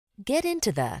Get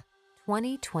into the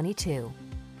 2022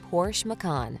 Porsche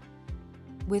Macan.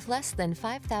 With less than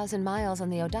 5,000 miles on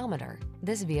the odometer,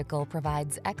 this vehicle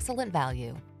provides excellent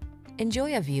value.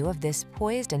 Enjoy a view of this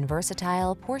poised and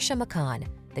versatile Porsche Macan,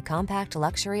 the compact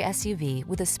luxury SUV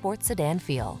with a sports sedan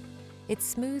feel. Its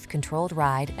smooth, controlled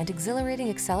ride and exhilarating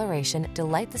acceleration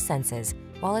delight the senses,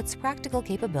 while its practical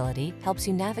capability helps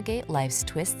you navigate life's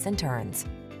twists and turns.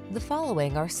 The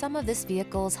following are some of this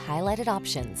vehicle's highlighted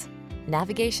options: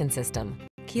 navigation system,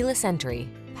 keyless entry,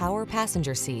 power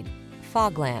passenger seat,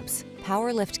 fog lamps,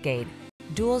 power liftgate,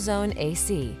 dual zone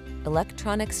AC,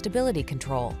 electronic stability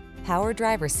control, power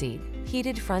driver seat,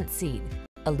 heated front seat,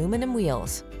 aluminum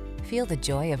wheels. Feel the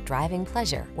joy of driving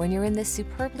pleasure when you're in this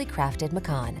superbly crafted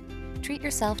Macan. Treat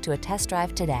yourself to a test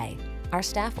drive today. Our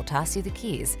staff will toss you the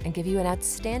keys and give you an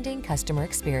outstanding customer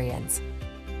experience.